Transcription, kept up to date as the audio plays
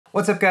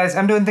What's up guys?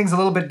 I'm doing things a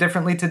little bit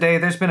differently today.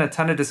 There's been a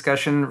ton of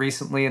discussion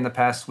recently in the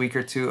past week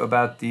or two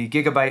about the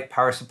Gigabyte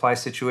power supply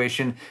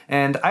situation,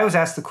 and I was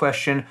asked the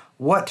question,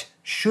 what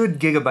should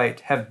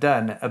Gigabyte have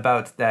done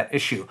about that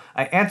issue?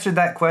 I answered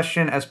that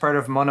question as part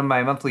of one of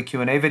my monthly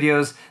Q&A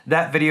videos.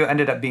 That video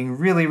ended up being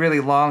really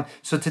long,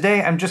 so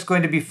today I'm just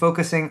going to be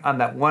focusing on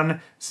that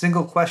one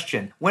single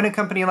question. When a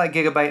company like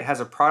Gigabyte has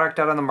a product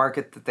out on the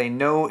market that they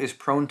know is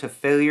prone to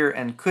failure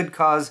and could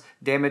cause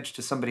damage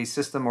to somebody's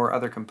system or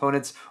other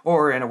components,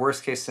 or in a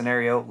worst case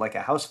scenario like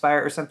a house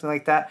fire or something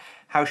like that,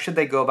 how should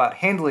they go about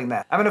handling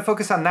that? I'm gonna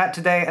focus on that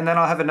today, and then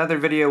I'll have another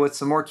video with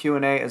some more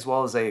Q&A as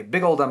well as a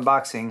big old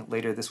unboxing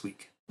later this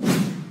week.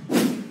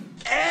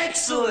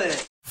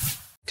 Excellent!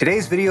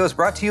 Today's video is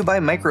brought to you by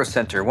Micro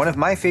Center, one of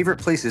my favorite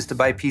places to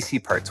buy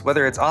PC parts,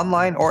 whether it's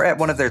online or at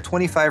one of their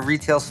 25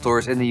 retail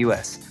stores in the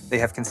US. They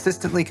have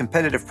consistently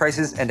competitive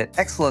prices and an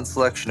excellent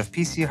selection of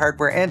PC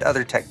hardware and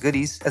other tech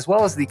goodies, as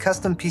well as the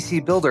custom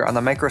PC builder on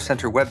the Micro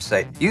Center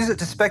website. Use it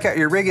to spec out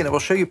your rig and it will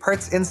show you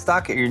parts in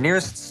stock at your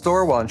nearest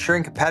store while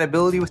ensuring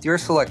compatibility with your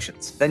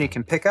selections. Then you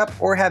can pick up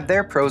or have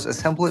their pros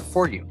assemble it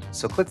for you.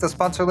 So click the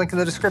sponsor link in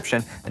the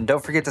description and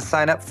don't forget to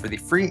sign up for the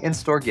free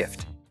in-store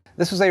gift.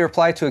 This was a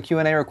reply to a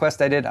Q&A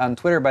request I did on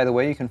Twitter, by the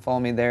way. You can follow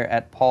me there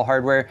at Paul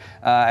Hardware.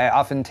 I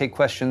often take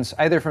questions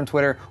either from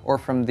Twitter or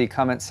from the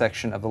comment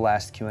section of the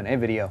last Q&A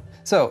video.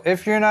 So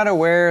if you're not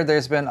aware,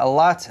 there's been a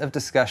lot of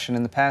discussion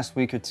in the past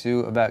week or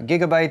two about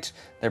Gigabyte,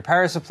 their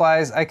power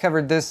supplies. I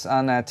covered this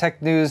on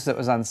Tech News that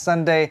was on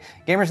Sunday.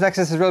 Gamers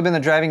Nexus has really been the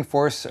driving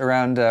force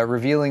around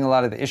revealing a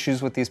lot of the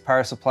issues with these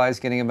power supplies,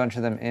 getting a bunch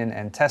of them in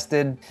and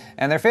tested,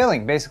 and they're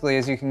failing, basically,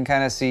 as you can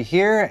kind of see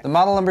here. The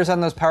model numbers on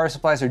those power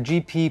supplies are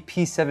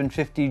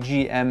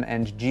GP-P750GM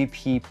and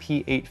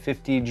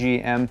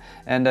GP-P850GM,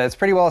 and it's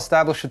pretty well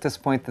established at this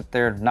point that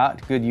they're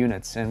not good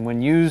units, and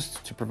when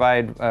used to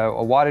provide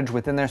a wattage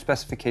within their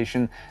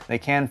specification, they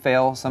can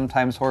fail,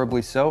 sometimes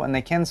horribly so, and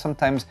they can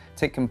sometimes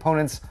take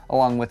components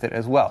along with it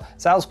as well.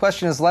 Sal's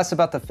question is less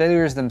about the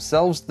failures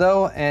themselves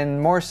though,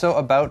 and more so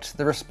about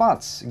the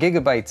response.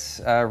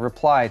 Gigabyte's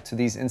reply to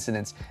these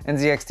incidents.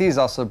 NZXT is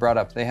also brought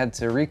up. They had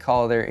to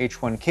recall their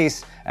H1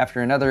 case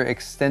after another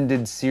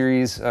extended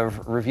series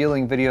of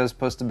revealing videos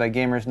posted by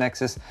Gamers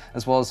Nexus,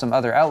 as well as some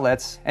other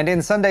outlets. And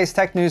in Sunday's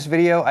Tech News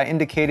video, I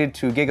indicated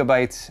to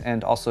Gigabyte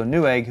and also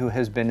Newegg, who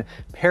has been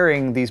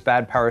pairing these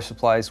bad power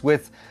supplies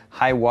with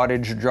high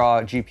wattage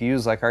draw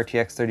GPUs like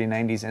RTX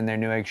 3090s and their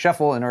Newegg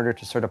Shuffle in order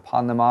to sort of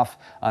pawn them off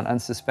on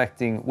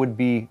unsuspecting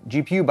would-be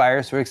GPU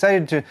buyers who are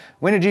excited to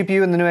win a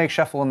GPU in the Newegg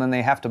Shuffle, and then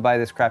they have to buy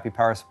this crappy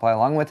power supply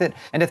along with it.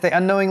 And if they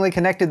unknowingly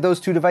connected those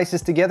two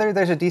devices together,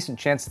 there's a decent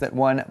chance that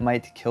one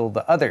might kill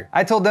the other.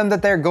 I told them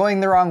that they're going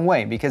the wrong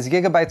way because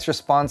Gigabyte's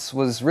response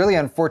was really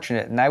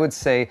unfortunate and I would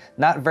say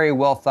not very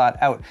well thought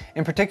out.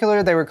 In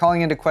particular, they were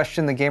calling into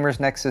question the Gamers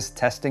Nexus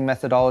testing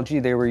methodology.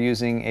 They were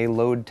using a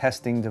load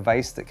testing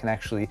device that can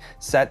actually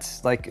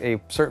set like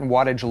a certain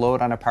wattage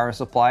load on a power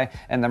supply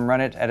and then run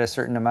it at a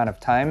certain amount of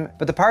time.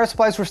 But the power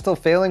supplies were still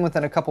failing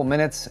within a couple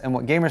minutes, and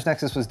what Gamers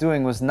Nexus was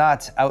doing was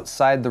not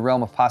outside the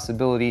realm of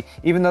possibility,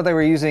 even though they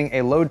were using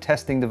a load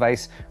testing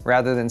device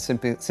rather than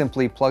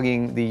simply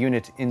plugging the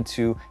unit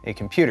into a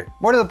computer.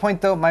 More to the point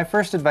though, my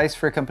first advice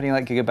for a company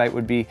like Gigabyte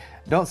would be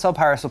don't sell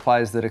power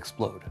supplies that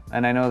explode.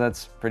 And I know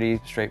that's pretty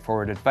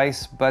straightforward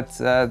advice, but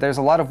there's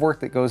a lot of work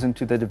that goes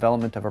into the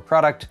development of a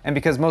product, and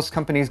because most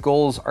companies'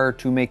 goals are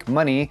to make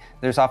money,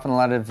 there's often a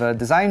lot of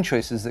design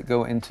choices that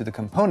go into the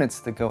components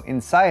that go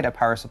inside a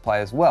power supply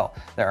as well.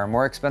 There are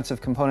more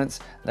expensive components,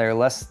 there are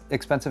less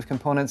expensive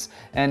components,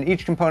 and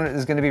each component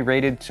is going to be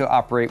rated to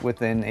operate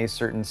within a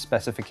certain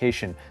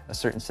specification, a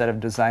certain set of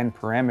design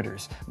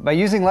parameters. By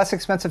using less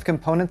expensive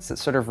components that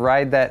sort of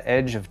ride that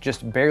edge of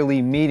just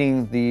barely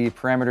meeting the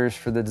parameters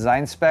for the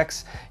design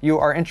specs, you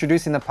are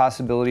introducing the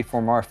possibility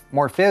for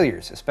more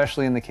failures,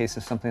 especially in the case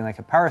of something like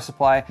a power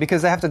supply,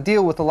 because they have to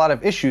deal with a lot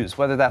of issues,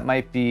 whether that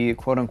might be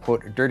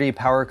quote-unquote dirty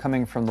power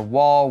coming from the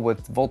wall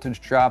with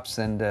voltage drops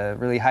and a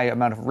really high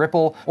amount of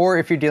ripple, or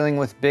if you're dealing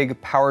with big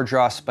power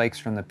draw spikes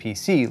from the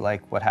PC,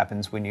 like what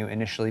happens when you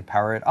initially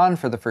power it on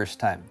for the first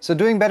time. So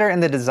doing better in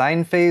the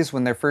design phase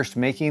when they're first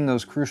making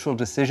those crucial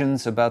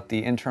decisions about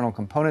the internal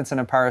components in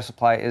a power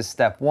supply is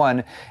step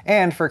one.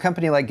 And for a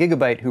company like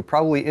Gigabyte, who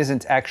probably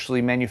isn't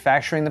actually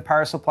manufacturing the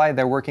power supply,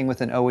 they're working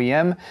with an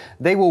OEM,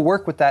 they will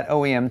work with that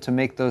OEM to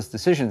make those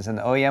decisions. And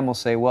the OEM will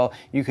say, well,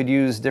 you could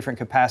use different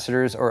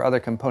capacitors or other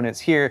components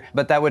here,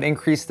 but that would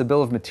increase the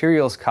bill of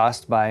materials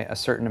cost by a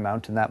certain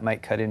amount, and that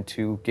might cut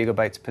into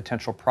Gigabyte's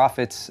potential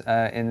profits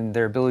in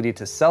their ability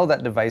to sell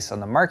that device on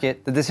the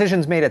market. The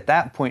decisions made at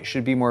that point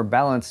should be more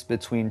balanced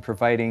between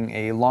providing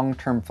a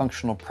long-term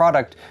functional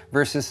product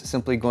versus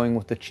simply going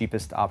with the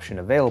cheapest option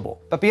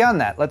available. But beyond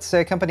that, let's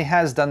say a company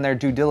has done their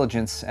due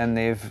diligence and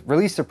they've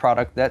released a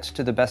product that,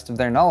 to the best of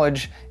their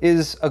knowledge,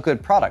 is a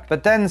good product.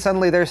 But then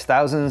suddenly there's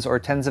thousands or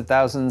tens of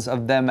thousands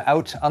of them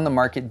out on the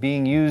market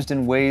being used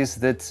in ways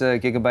that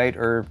Gigabyte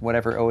or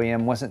whatever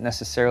OEM wasn't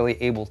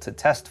necessarily able to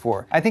test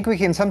for. I think we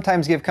can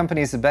sometimes give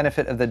companies the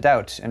benefit of the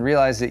doubt and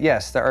realize that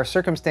yes, there are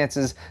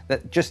circumstances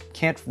that just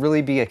can't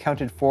really be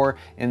accounted for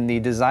in the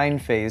design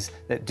phase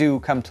that do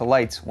come to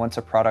light once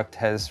a product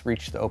has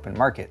reached the open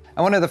market.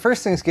 And one of the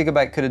first things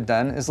Gigabyte could have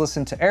done is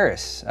listen to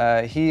Eris.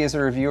 He is a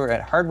reviewer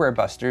at Hardware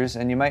Busters,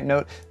 and you might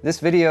note this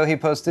video he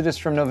posted is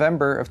from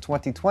November of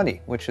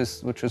 2020, which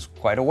was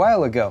quite a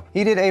while ago.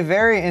 He did a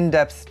very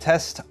in-depth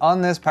test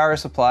on this power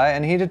supply,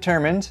 and he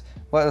determined,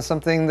 well,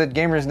 something that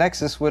Gamers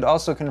Nexus would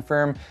also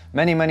confirm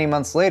many, many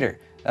months later.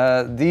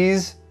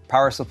 These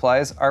power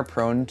supplies are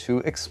prone to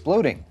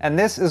exploding. And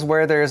this is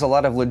where there is a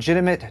lot of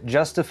legitimate,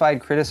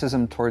 justified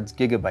criticism towards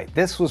Gigabyte.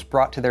 This was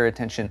brought to their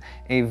attention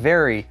a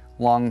very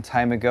long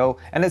time ago,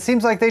 and it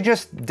seems like they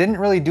just didn't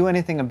really do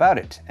anything about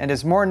it. And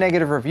as more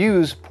negative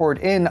reviews poured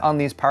in on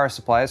these power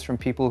supplies from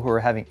people who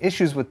were having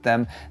issues with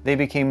them, they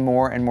became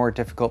more and more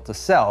difficult to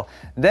sell.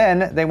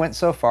 Then they went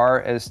so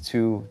far as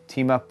to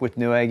team up with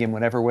Newegg in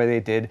whatever way they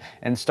did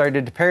and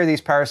started to pair these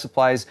power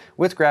supplies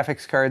with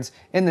graphics cards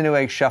in the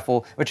Newegg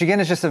Shuffle, which again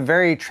is just a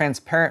very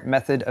transparent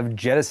method of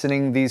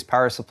jettisoning these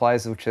power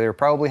supplies, which they were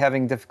probably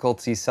having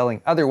difficulty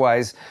selling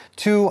otherwise,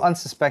 to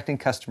unsuspecting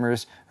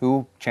customers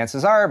who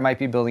chances are might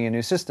be building a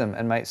new system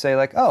and might say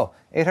like, oh,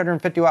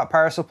 850 watt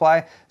power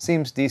supply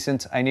seems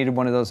decent. I needed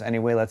one of those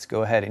anyway. Let's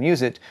go ahead and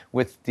use it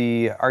with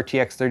the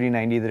RTX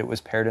 3090 that it was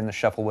paired in the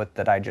Shuffle with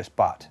that I just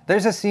bought.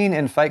 There's a scene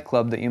in Fight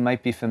Club that you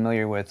might be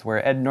familiar with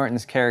where Ed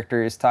Norton's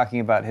character is talking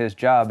about his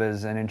job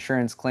as an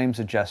insurance claims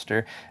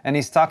adjuster, and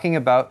he's talking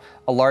about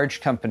a large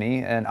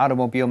company, an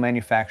automobile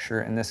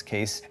manufacturer in this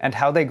case, and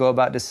how they go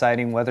about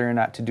deciding whether or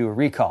not to do a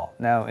recall.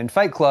 Now in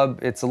Fight Club,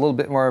 it's a little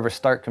bit more of a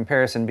stark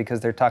comparison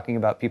because they're talking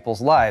about people's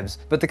lives,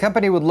 but the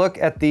company would look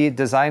at the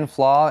design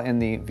flaw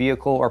in the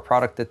vehicle or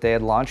product that they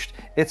had launched,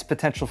 its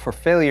potential for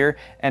failure,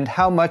 and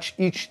how much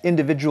each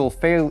individual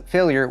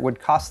failure would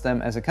cost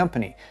them as a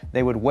company.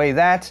 They would weigh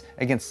that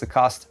against the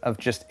cost of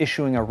just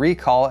issuing a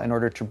recall in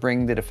order to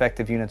bring the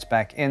defective units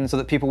back in so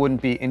that people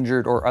wouldn't be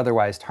injured or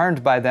otherwise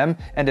harmed by them.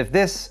 And if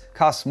this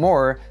costs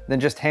more than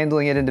just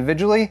handling it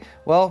individually,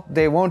 well,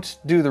 they won't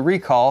do the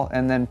recall,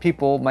 and then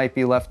people might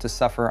be left to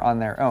suffer on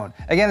their own.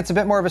 Again, it's a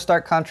bit more of a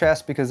stark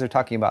contrast because they're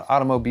talking about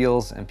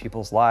automobiles and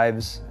people's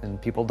lives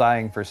and people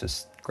dying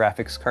versus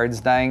graphics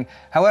cards dying.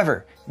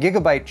 However,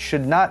 Gigabyte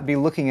should not be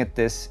looking at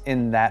this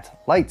in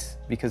that light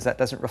because that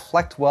doesn't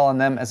reflect well on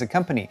them as a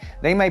company.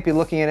 They might be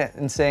looking at it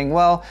and saying,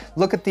 well,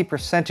 look at the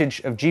percentage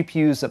of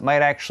GPUs that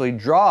might actually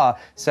draw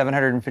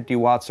 750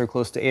 watts or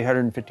close to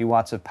 850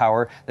 watts of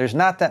power. There's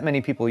not that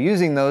many people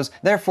using those.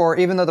 Therefore,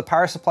 even though the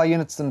power supply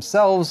units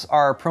themselves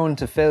are prone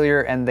to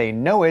failure and they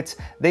know it,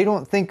 they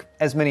don't think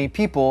as many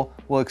people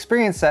will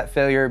experience that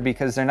failure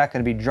because they're not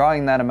going to be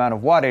drawing that amount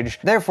of wattage.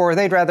 Therefore,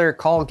 they'd rather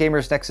call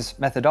Gamers Nexus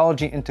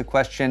methodology into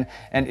question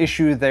and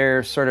issue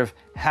their sort of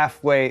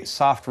halfway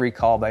soft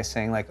recall by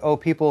saying like, oh,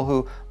 people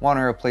who want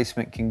a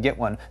replacement can get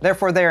one.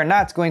 Therefore, they are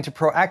not going to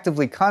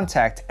proactively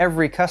contact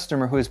every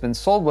customer who has been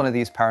sold one of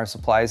these power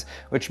supplies,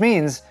 which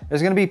means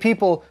there's going to be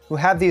people who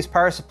have these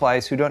power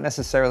supplies who don't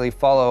necessarily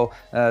follow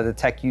the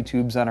tech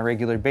YouTubes on a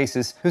regular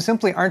basis, who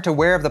simply aren't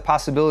aware of the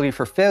possibility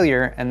for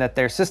failure and that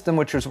their system,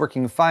 which was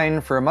working fine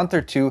for a month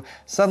or two,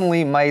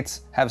 suddenly might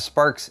have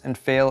sparks and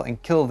fail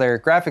and kill their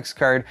graphics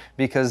card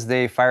because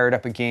they fired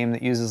up a game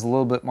that uses a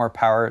little bit more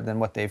power than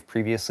what they've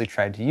previously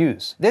tried to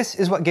use. This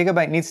is what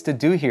Gigabyte needs to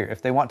do here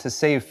if they want to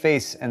save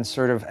face and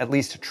sort of at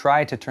least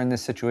try to turn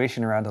this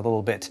situation around a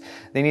little bit.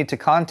 They need to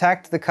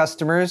contact the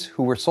customers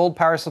who were sold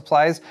power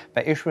supplies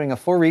by issuing a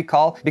full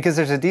recall, because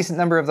there's a decent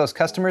number of those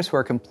customers who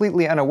are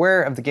completely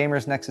unaware of the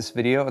Gamers Nexus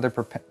video or the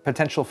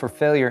potential for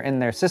failure in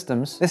their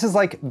systems. This is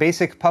like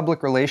basic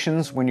public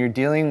relations when you're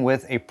dealing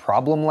with a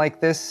problem like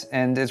this,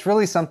 and it's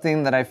really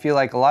something that I feel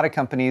like a lot of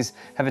companies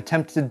have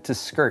attempted to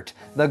skirt.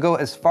 They'll go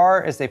as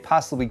far as they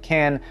possibly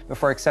can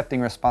before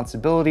accepting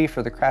responsibility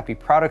for the crappy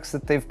products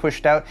that they've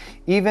pushed out.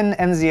 Even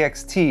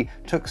NZXT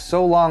took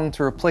so long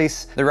to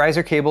replace the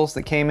riser cables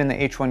that came in the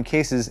H1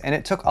 cases, and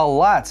it took a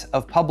lot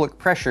of public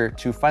pressure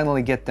to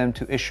finally get them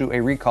to issue a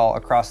recall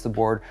across the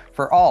board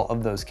for all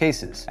of those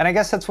cases. And I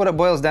guess that's what it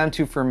boils down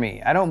to for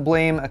me. I don't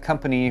blame a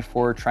company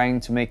for trying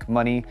to make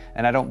money,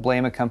 and I don't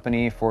blame a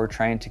company for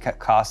trying to cut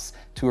costs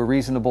to a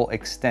reasonable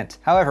extent.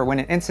 However, when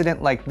an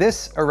incident like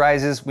this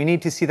arises, we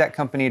need to see that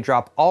company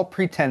drop all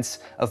pretense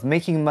of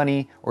making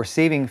money or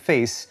saving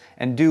face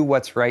and do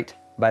what's right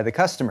by the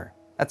customer.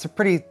 That's a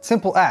pretty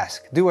simple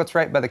ask. Do what's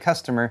right by the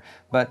customer,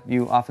 but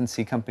you often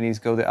see companies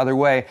go the other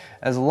way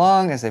as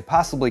long as they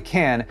possibly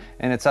can,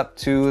 and it's up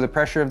to the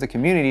pressure of the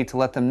community to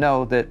let them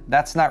know that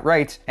that's not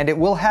right, and it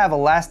will have a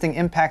lasting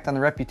impact on the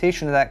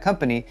reputation of that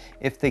company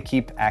if they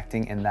keep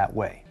acting in that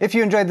way. If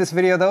you enjoyed this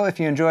video though, if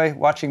you enjoy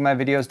watching my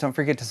videos, don't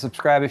forget to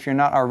subscribe if you're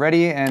not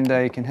already, and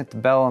you can hit the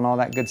bell and all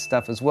that good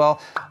stuff as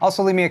well.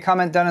 Also leave me a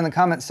comment down in the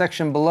comment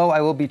section below. I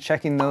will be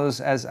checking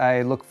those as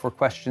I look for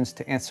questions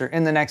to answer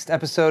in the next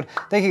episode.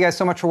 Thank you guys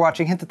so much for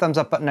watching. Hit the thumbs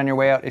up button on your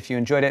way out if you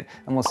enjoyed it,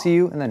 and we'll see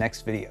you in the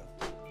next video.